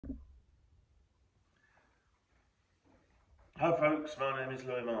Hi folks, my name is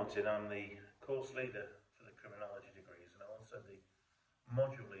Louis Martin. I'm the course leader for the criminology degrees and also the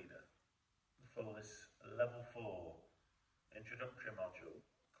module leader for this level 4 introductory module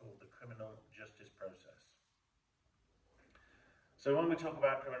called the criminal justice process. So when we talk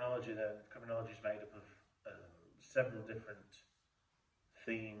about criminology, then criminology is made up of several different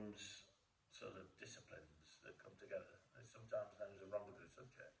themes, sort of disciplines that come together. It's sometimes known as a rendezvous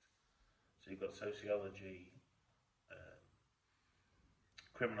subject. So you've got sociology,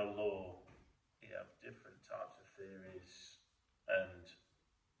 criminal law, you have different types of theories, and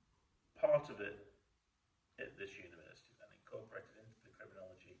part of it at this university, then incorporated into the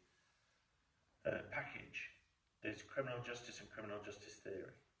criminology package, is criminal justice and criminal justice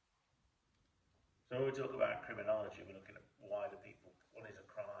theory. So when we talk about criminology, we're looking at what is a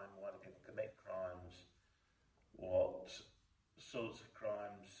crime, why do people commit crimes, what sorts of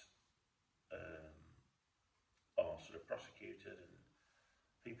crimes are sort of prosecuted, and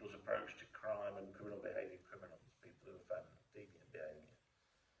people's approach to crime and criminal behaviour, criminals, people who offend deviant behaviour.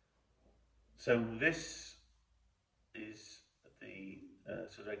 So this is the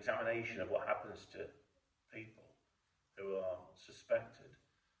sort of examination of what happens to people who are suspected,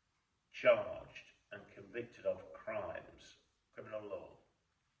 charged and convicted of crimes, criminal law.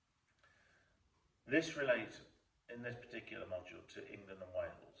 This relates in this particular module to England and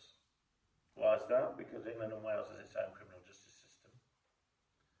Wales. Why is that? Because England and Wales has its own criminal justice system.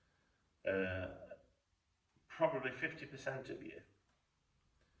 Probably 50% of you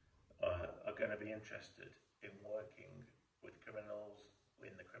are going to be interested in working with criminals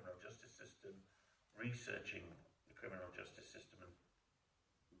in the criminal justice system, researching the criminal justice system and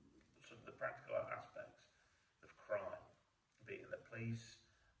sort of the practical aspects of crime, be it the police,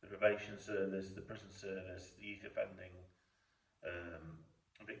 the probation service, the prison service, the youth offending,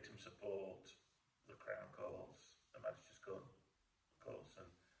 victim support, the Crown Courts, the Magistrates' Courts and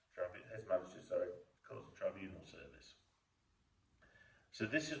His Majesty's Courts and Tribunal Service. So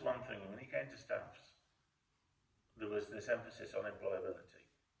this is one thing. When he came to staffs, there was this emphasis on employability.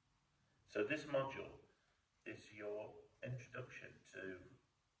 So this module is your introduction to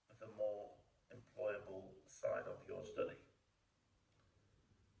the more employable side of your study.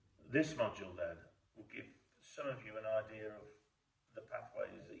 This module then will give some of you an idea of the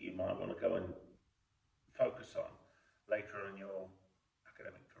pathways that you might want to go and focus on later in your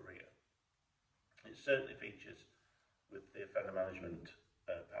academic career. It certainly features with the offender management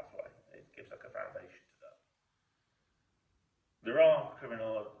pathway. It gives like a foundation to that. There are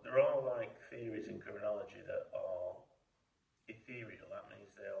like theories in criminology that are ethereal. That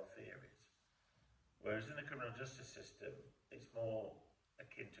means they are theories. Whereas in the criminal justice system, it's more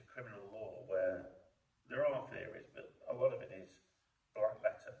akin to criminal law, where there are theories, but a lot of it is black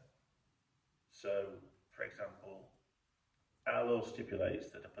letter. So, for example, our law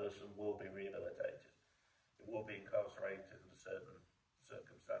stipulates that a person will be rehabilitated. It will be incarcerated under certain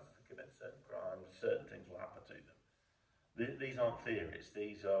circumstances to commit certain crimes. Certain things will happen to them. These aren't theories.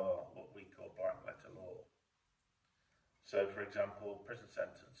 These are what we call black letter law. So, for example, prison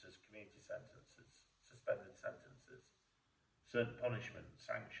sentences, community sentences, suspended sentences, certain punishment,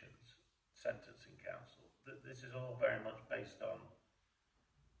 sanctions, sentencing counsel. This is all very much based on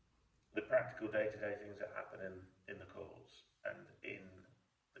the practical day-to-day things that happen in the courts and in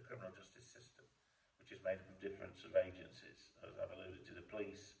the criminal justice system, which is made up of different sort of agencies, as I've alluded to, the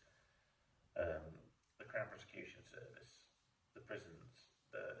police, the Crown Prosecution Service, the prisons,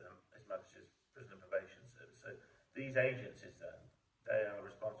 His Majesty's Prison and Probation Service. So these agencies then, they are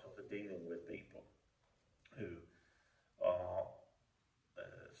responsible for dealing with people who are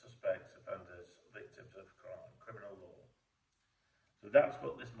suspects, offenders, victims of crime, criminal law. So that's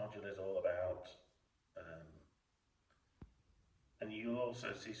what this module is all about. And you'll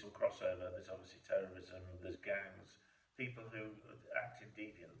also see some crossover. There's obviously terrorism, there's gangs, people who are acting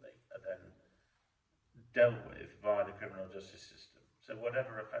deviantly are then dealt with via the criminal justice system. So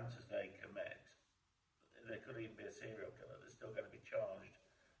whatever offences they commit, they could even be a serial killer, they're still going to be charged,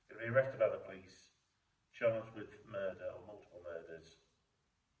 they're going to be arrested by the police, charged with murder or multiple murders,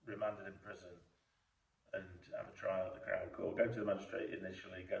 remanded in prison, and have a trial at the Crown Court, go to the magistrate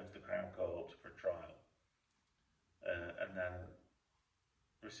initially, go to the Crown Court for a trial, and then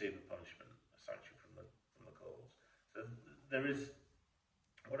receive a punishment, a sanction from the courts. So there is,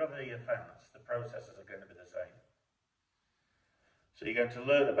 whatever the offence, the processes are going to be the same. So you're going to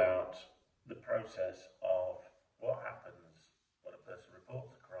learn about the process of what happens when a person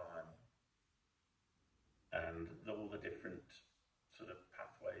reports a crime and all the different sort of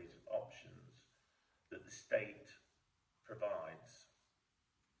pathways and options that the state provides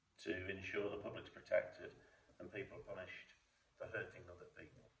to ensure the public's protected and people are punished for hurting other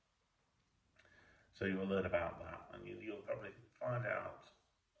people. So you'll learn about that, and you'll probably find out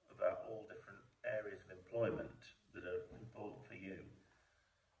about all different areas of employment that are important for you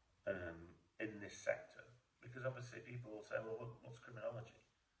in this sector. Because obviously people will say, well, what's criminology?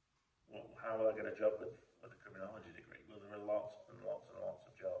 Well, how will I get a job with a criminology degree? Well, there are lots and lots and lots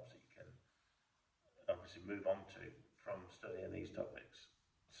of jobs that you can obviously move on to from studying these topics.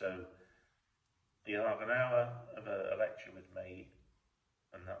 So you'll have an hour of a lecture with me,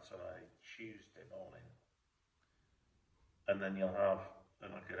 and that's on a Tuesday morning. And then you'll have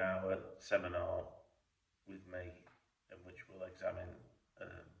like an hour seminar with me, in which we'll examine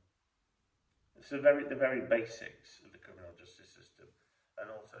the very basics of the criminal justice system, and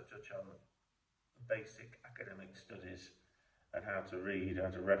also touch on basic academic studies and how to read,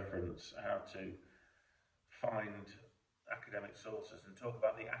 how to reference, how to find academic sources, and talk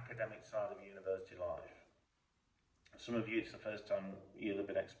about the academic side of university life. Some of you, it's the first time you'll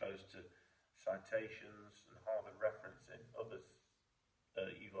have been exposed to citations and Harvard referencing. Others,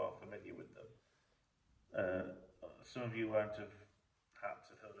 you are familiar with them. Some of you won't have had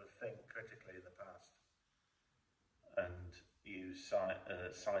to sort of think critically in the past and use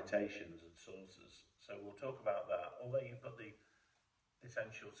citations and sources. So we'll talk about that. Although you've got the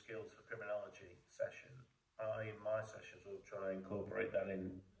essential skills for criminology session, in my sessions will try and incorporate that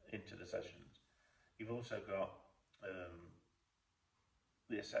into the sessions. You've also got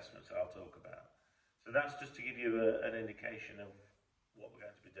the assessments that I'll talk about. So that's just to give you an indication of what we're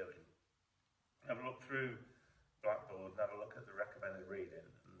going to be doing. Have a look through Blackboard and have a look at the recommended reading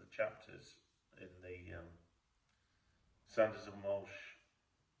and the chapters in the Sanders and Walsh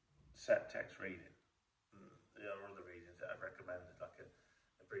set text reading. And there are other readings that I've recommended, like a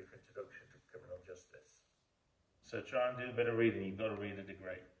brief introduction to criminal justice. So try and do a bit of reading. You've got to read a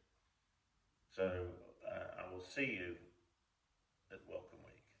degree. So I will see you at Welcome Week.